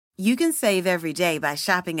You can save every day by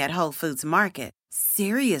shopping at Whole Foods Market.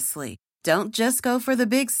 Seriously, don't just go for the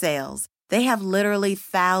big sales. They have literally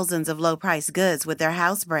thousands of low-price goods with their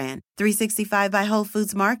house brand, 365 by Whole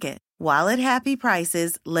Foods Market. Wallet-happy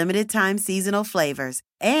prices, limited-time seasonal flavors,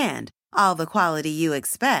 and all the quality you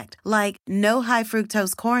expect, like no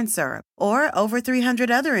high-fructose corn syrup or over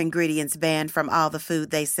 300 other ingredients banned from all the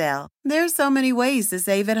food they sell. There's so many ways to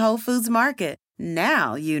save at Whole Foods Market.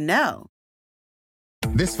 Now you know.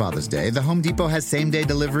 This Father's Day, the Home Depot has same-day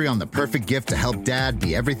delivery on the perfect gift to help Dad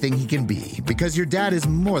be everything he can be. Because your dad is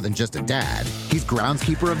more than just a dad. He's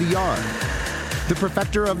groundskeeper of the yard, the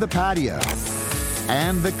perfecter of the patio,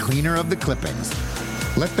 and the cleaner of the clippings.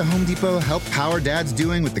 Let the Home Depot help power Dad's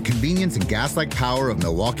doing with the convenience and gas-like power of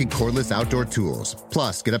Milwaukee cordless outdoor tools.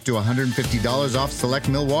 Plus, get up to $150 off select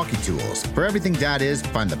Milwaukee tools. For everything Dad is,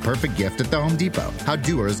 find the perfect gift at the Home Depot. How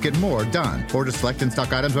doers get more done. Order select and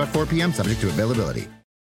stock items by 4 p.m. subject to availability.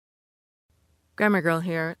 Grammar Girl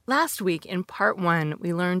here. Last week in part 1,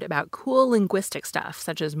 we learned about cool linguistic stuff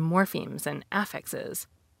such as morphemes and affixes,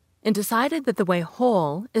 and decided that the way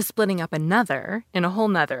whole is splitting up another in a whole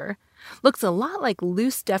nother looks a lot like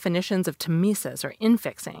loose definitions of temesis or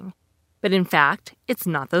infixing. But in fact, it's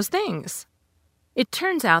not those things. It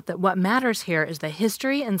turns out that what matters here is the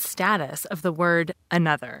history and status of the word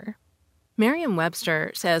another.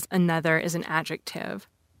 Merriam-Webster says another is an adjective,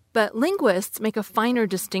 but linguists make a finer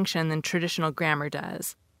distinction than traditional grammar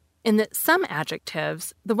does, in that some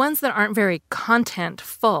adjectives, the ones that aren't very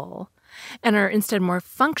content-full and are instead more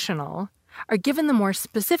functional, are given the more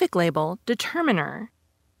specific label determiner.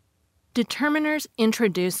 Determiners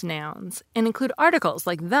introduce nouns and include articles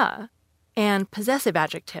like the and possessive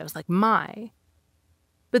adjectives like my.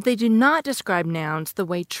 But they do not describe nouns the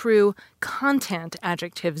way true content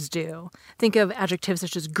adjectives do. Think of adjectives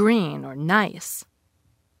such as green or nice.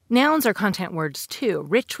 Nouns are content words too,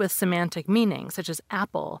 rich with semantic meaning such as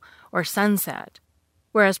apple or sunset,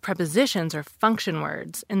 whereas prepositions are function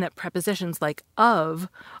words in that prepositions like of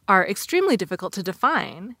are extremely difficult to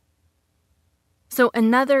define. So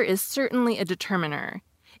another is certainly a determiner.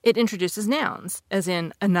 It introduces nouns, as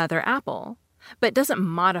in another apple, but doesn't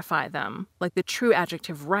modify them like the true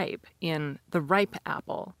adjective ripe in the ripe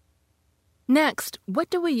apple. Next, what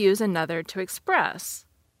do we use another to express?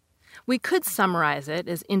 We could summarize it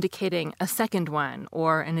as indicating a second one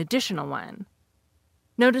or an additional one.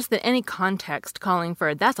 Notice that any context calling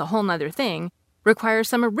for that's a whole nother thing requires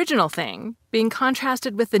some original thing being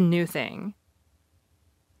contrasted with the new thing.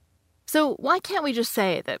 So why can't we just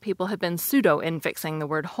say that people have been pseudo-infixing the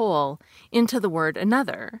word whole into the word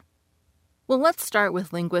another? Well, let's start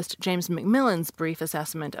with linguist James McMillan's brief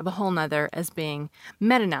assessment of a whole nother as being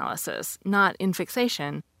meta-analysis, not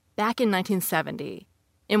infixation, back in 1970,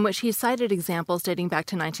 in which he cited examples dating back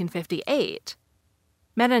to 1958.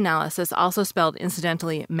 Meta-analysis, also spelled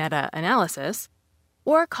incidentally meta-analysis,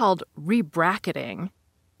 or called rebracketing,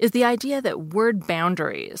 is the idea that word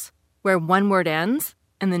boundaries, where one word ends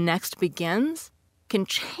and the next begins, can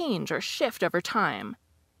change or shift over time.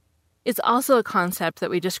 It's also a concept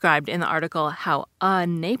that we described in the article How a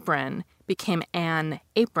Napron Became an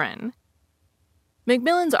Apron.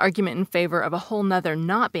 McMillan's argument in favor of a whole nother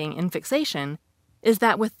not being infixation is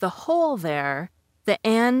that with the whole there, the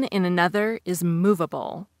an in another is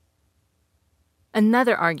movable.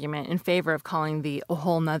 Another argument in favor of calling the a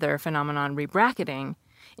whole nother phenomenon rebracketing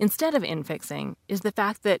instead of infixing is the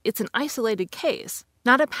fact that it's an isolated case,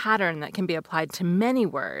 not a pattern that can be applied to many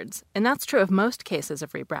words, and that's true of most cases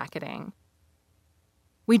of rebracketing.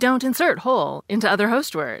 We don't insert whole into other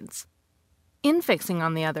host words. Infixing,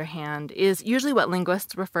 on the other hand, is usually what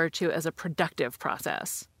linguists refer to as a productive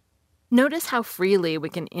process. Notice how freely we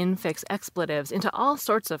can infix expletives into all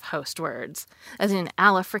sorts of host words, as in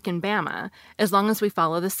alla frickin' Bama, as long as we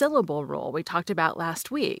follow the syllable rule we talked about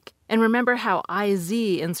last week, and remember how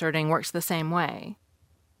IZ inserting works the same way.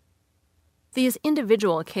 These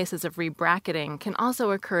individual cases of rebracketing can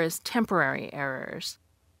also occur as temporary errors.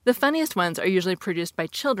 The funniest ones are usually produced by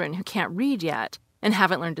children who can't read yet and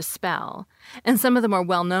haven't learned to spell, and some of the more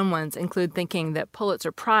well-known ones include thinking that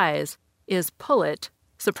Pulitzer Prize is Pullet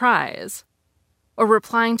surprise, or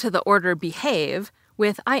replying to the order behave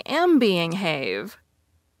with I am being have.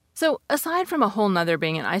 So aside from a whole nother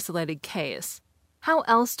being an isolated case, how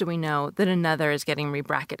else do we know that another is getting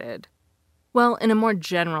rebracketed? Well, in a more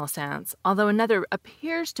general sense, although another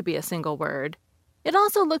appears to be a single word, it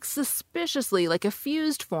also looks suspiciously like a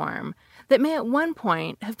fused form that may at one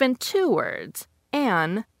point have been two words,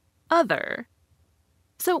 an, other.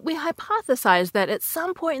 So we hypothesize that at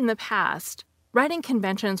some point in the past, writing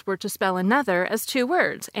conventions were to spell another as two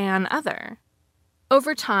words, an other.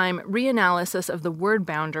 Over time, reanalysis of the word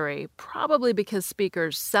boundary, probably because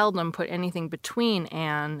speakers seldom put anything between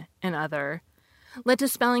an and other, led to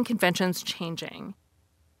spelling conventions changing.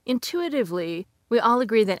 Intuitively, we all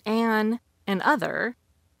agree that an and other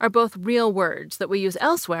are both real words that we use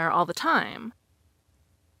elsewhere all the time.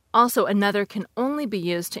 Also, another can only be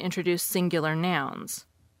used to introduce singular nouns.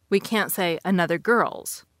 We can't say another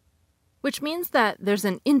girl's, which means that there's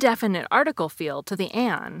an indefinite article field to the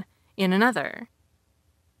an in another.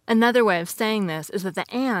 Another way of saying this is that the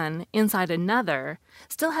an inside another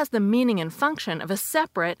still has the meaning and function of a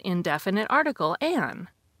separate indefinite article, an.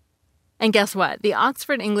 And guess what? The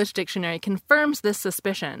Oxford English Dictionary confirms this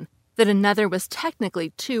suspicion that another was technically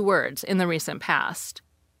two words in the recent past.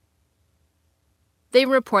 They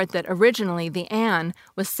report that originally the an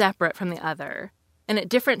was separate from the other, and at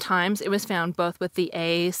different times it was found both with the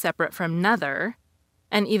a separate from nother,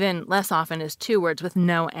 and even less often as two words with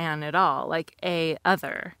no an at all, like a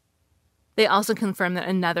other. They also confirm that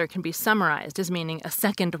another can be summarized as meaning a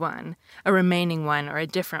second one, a remaining one, or a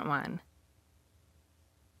different one.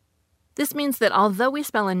 This means that although we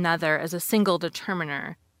spell another as a single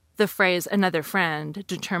determiner, the phrase another friend,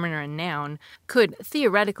 determiner and noun, could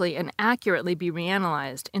theoretically and accurately be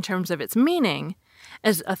reanalyzed in terms of its meaning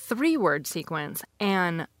as a three-word sequence,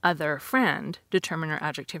 an other friend, determiner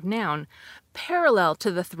adjective noun, parallel to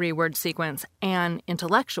the three-word sequence, an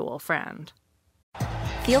intellectual friend.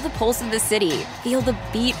 Feel the pulse of the city. Feel the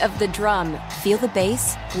beat of the drum. Feel the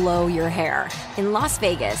bass blow your hair. In Las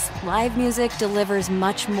Vegas, live music delivers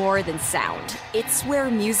much more than sound. It's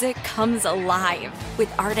where music comes alive.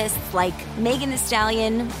 With artists like Megan Thee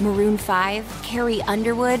Stallion, Maroon 5, Carrie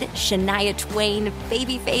Underwood, Shania Twain,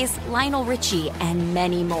 Babyface, Lionel Richie, and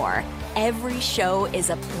many more. Every show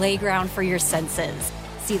is a playground for your senses.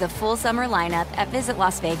 See the full summer lineup at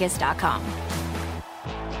visitlasvegas.com.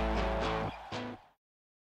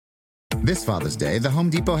 This Father's Day, the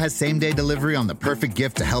Home Depot has same-day delivery on the perfect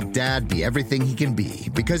gift to help Dad be everything he can be.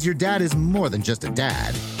 Because your dad is more than just a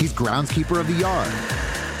dad. He's groundskeeper of the yard,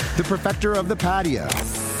 the perfecter of the patio,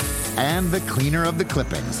 and the cleaner of the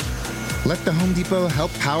clippings. Let the Home Depot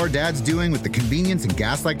help power Dad's doing with the convenience and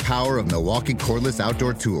gas-like power of Milwaukee cordless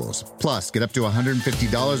outdoor tools. Plus, get up to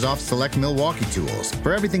 $150 off select Milwaukee tools.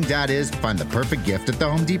 For everything Dad is, find the perfect gift at the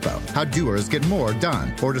Home Depot. How doers get more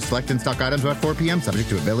done. Order select in-stock items by 4 p.m. subject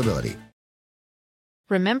to availability.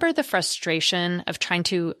 Remember the frustration of trying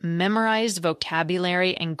to memorize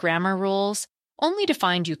vocabulary and grammar rules, only to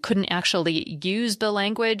find you couldn't actually use the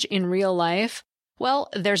language in real life? Well,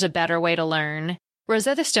 there's a better way to learn.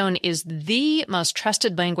 Rosetta Stone is the most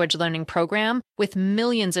trusted language learning program with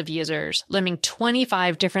millions of users learning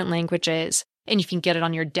 25 different languages, and you can get it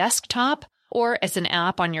on your desktop or as an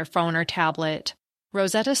app on your phone or tablet.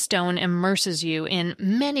 Rosetta Stone immerses you in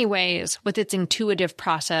many ways with its intuitive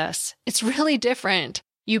process. It's really different.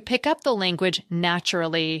 You pick up the language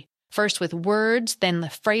naturally, first with words, then the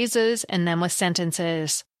phrases, and then with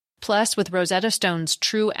sentences. Plus, with Rosetta Stone's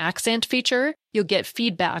True Accent feature, you'll get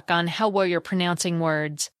feedback on how well you're pronouncing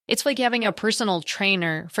words. It's like having a personal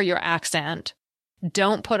trainer for your accent.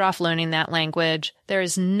 Don't put off learning that language. There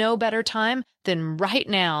is no better time than right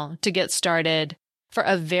now to get started. For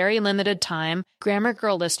a very limited time, Grammar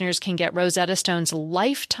Girl listeners can get Rosetta Stone's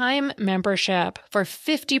lifetime membership for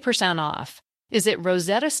 50% off. Visit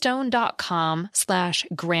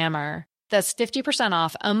rosettastone.com/grammar. That's 50%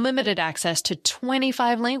 off unlimited access to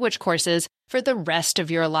 25 language courses for the rest of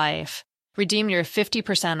your life. Redeem your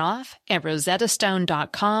 50% off at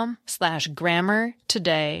rosettastone.com/grammar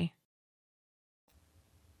today.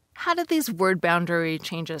 How did these word boundary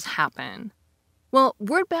changes happen? Well,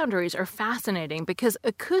 word boundaries are fascinating because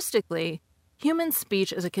acoustically, human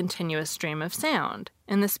speech is a continuous stream of sound,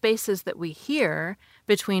 and the spaces that we hear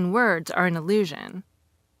between words are an illusion.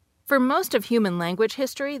 For most of human language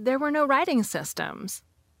history, there were no writing systems,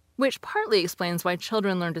 which partly explains why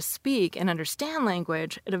children learn to speak and understand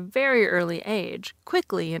language at a very early age,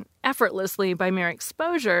 quickly and effortlessly by mere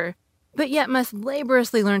exposure, but yet must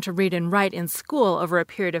laboriously learn to read and write in school over a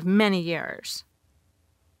period of many years.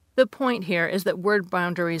 The point here is that word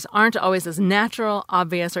boundaries aren't always as natural,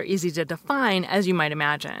 obvious, or easy to define as you might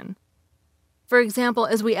imagine. For example,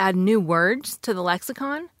 as we add new words to the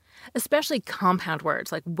lexicon, especially compound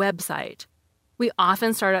words like website, we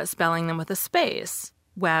often start out spelling them with a space,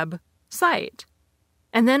 web, site.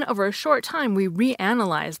 And then over a short time, we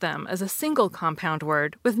reanalyze them as a single compound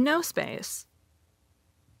word with no space.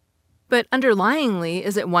 But underlyingly,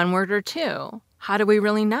 is it one word or two? How do we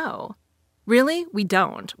really know? Really, we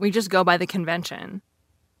don't. We just go by the convention.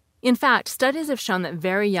 In fact, studies have shown that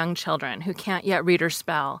very young children who can't yet read or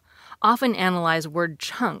spell often analyze word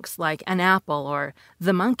chunks like an apple or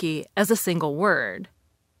the monkey as a single word.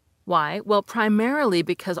 Why? Well, primarily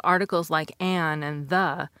because articles like an and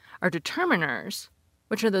the are determiners,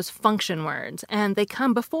 which are those function words, and they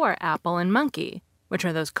come before apple and monkey, which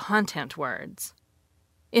are those content words.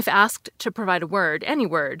 If asked to provide a word, any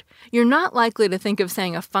word, you're not likely to think of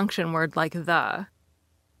saying a function word like the.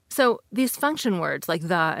 So these function words like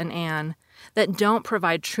the and an that don't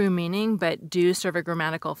provide true meaning but do serve a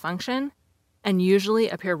grammatical function and usually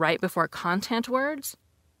appear right before content words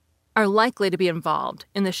are likely to be involved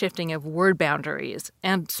in the shifting of word boundaries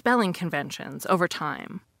and spelling conventions over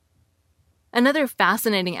time. Another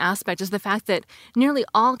fascinating aspect is the fact that nearly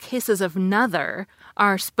all cases of "nother"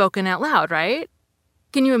 are spoken out loud, right?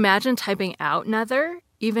 Can you imagine typing out "nother,"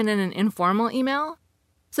 even in an informal email?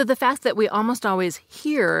 So the fact that we almost always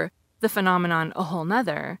hear the phenomenon "a whole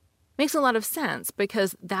nother" makes a lot of sense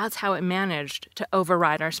because that's how it managed to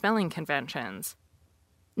override our spelling conventions.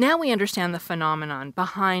 Now we understand the phenomenon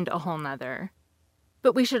behind "a whole nother,"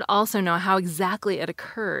 but we should also know how exactly it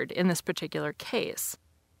occurred in this particular case.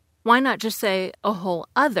 Why not just say "a whole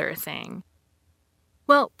other thing"?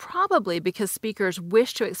 Well, probably because speakers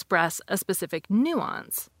wish to express a specific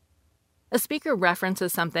nuance. A speaker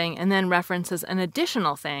references something and then references an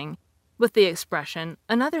additional thing with the expression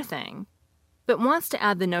 "another thing," but wants to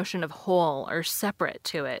add the notion of whole or separate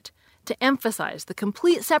to it to emphasize the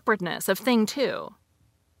complete separateness of thing two.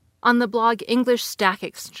 On the blog English Stack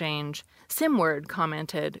Exchange, Simword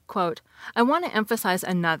commented, quote, "I want to emphasize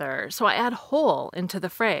another, so I add whole into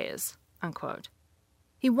the phrase," unquote.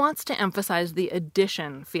 He wants to emphasize the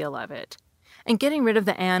addition feel of it, and getting rid of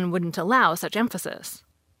the "an" wouldn't allow such emphasis.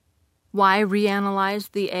 Why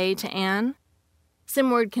reanalyze the "a" to "an"?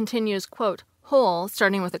 Simword continues, quote, "Whole,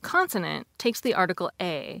 starting with a consonant, takes the article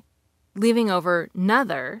 "a," leaving over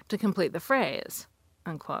 "nother" to complete the phrase,"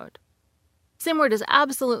 unquote. Simword is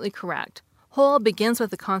absolutely correct. Whole begins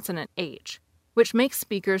with the consonant H, which makes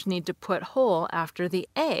speakers need to put whole after the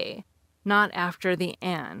 "a," not after the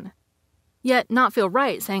 "an." Yet not feel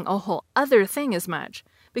right saying "a whole other thing" as much,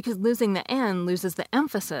 because losing the "n" loses the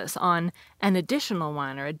emphasis on an additional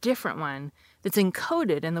one or a different one that's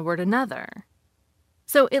encoded in the word "another."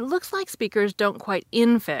 So it looks like speakers don't quite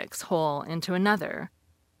infix whole into "another."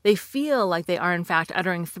 They feel like they are in fact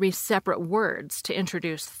uttering three separate words to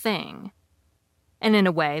introduce "thing." And in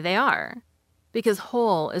a way, they are, because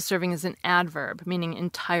whole is serving as an adverb, meaning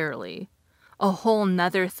entirely. A whole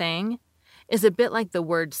nother thing is a bit like the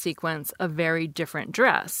word sequence "a very different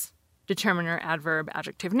dress," determiner, adverb,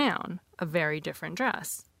 adjective, noun, a very different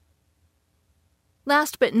dress.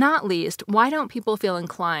 Last but not least, why don't people feel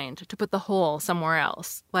inclined to put the whole somewhere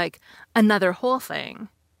else, like another whole thing?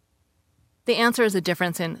 The answer is a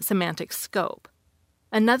difference in semantic scope.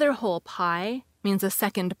 Another whole pie means a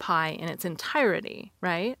second pie in its entirety,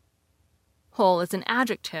 right? Whole is an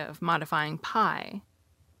adjective modifying pie.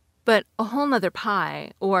 But a whole nother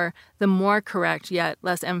pie, or the more correct yet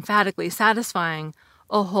less emphatically satisfying,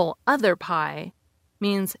 a whole other pie,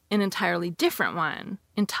 means an entirely different one,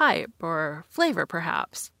 in type or flavor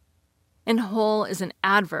perhaps. And whole is an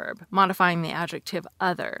adverb modifying the adjective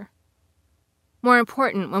other. More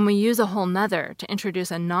important, when we use a whole nother to introduce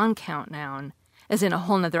a non-count noun, as in a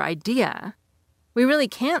whole nother idea, we really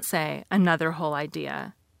can't say another whole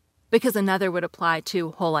idea, because another would apply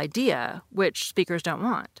to whole idea, which speakers don't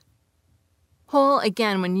want. Whole,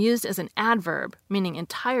 again, when used as an adverb, meaning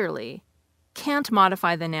entirely, can't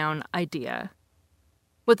modify the noun idea.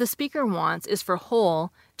 What the speaker wants is for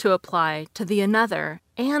whole to apply to the another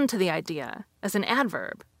and to the idea as an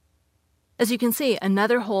adverb. As you can see,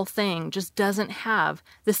 another whole thing just doesn't have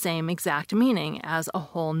the same exact meaning as a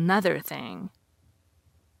whole nother thing.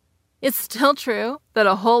 It's still true that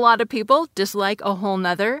a whole lot of people dislike a whole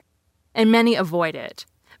nother, and many avoid it.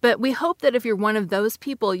 But we hope that if you're one of those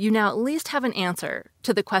people, you now at least have an answer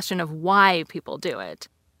to the question of why people do it,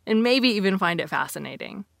 and maybe even find it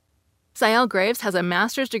fascinating. Sael Graves has a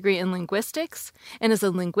master's degree in linguistics and is a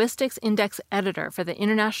linguistics index editor for the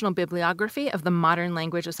International Bibliography of the Modern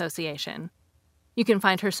Language Association. You can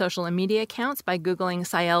find her social media accounts by Googling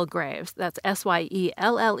Sael Graves, that's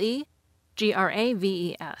SYELLEGRAVES.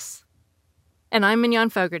 And I'm Mignon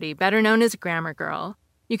Fogarty, better known as Grammar Girl.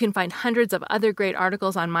 You can find hundreds of other great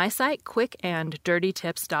articles on my site,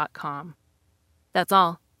 quickanddirtytips.com. That's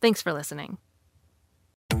all. Thanks for listening.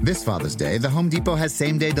 This Father's Day, the Home Depot has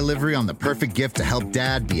same-day delivery on the perfect gift to help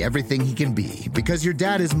Dad be everything he can be. Because your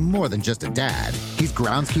dad is more than just a dad. He's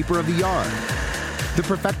groundskeeper of the yard, the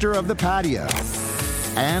perfecter of the patio,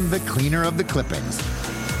 and the cleaner of the clippings.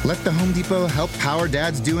 Let the Home Depot help power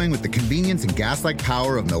Dad's doing with the convenience and gas-like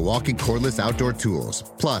power of Milwaukee cordless outdoor tools.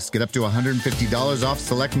 Plus, get up to $150 off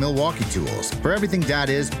select Milwaukee tools. For everything Dad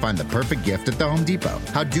is, find the perfect gift at the Home Depot.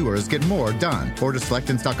 How doers get more done. Order select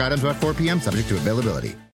in-stock items by 4 p.m. subject to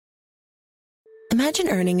availability. Imagine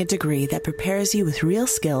earning a degree that prepares you with real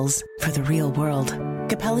skills for the real world.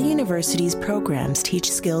 Capella University's programs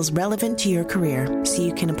teach skills relevant to your career so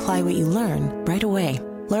you can apply what you learn right away.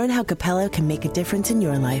 Learn how Capella can make a difference in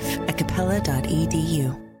your life at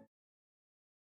capella.edu.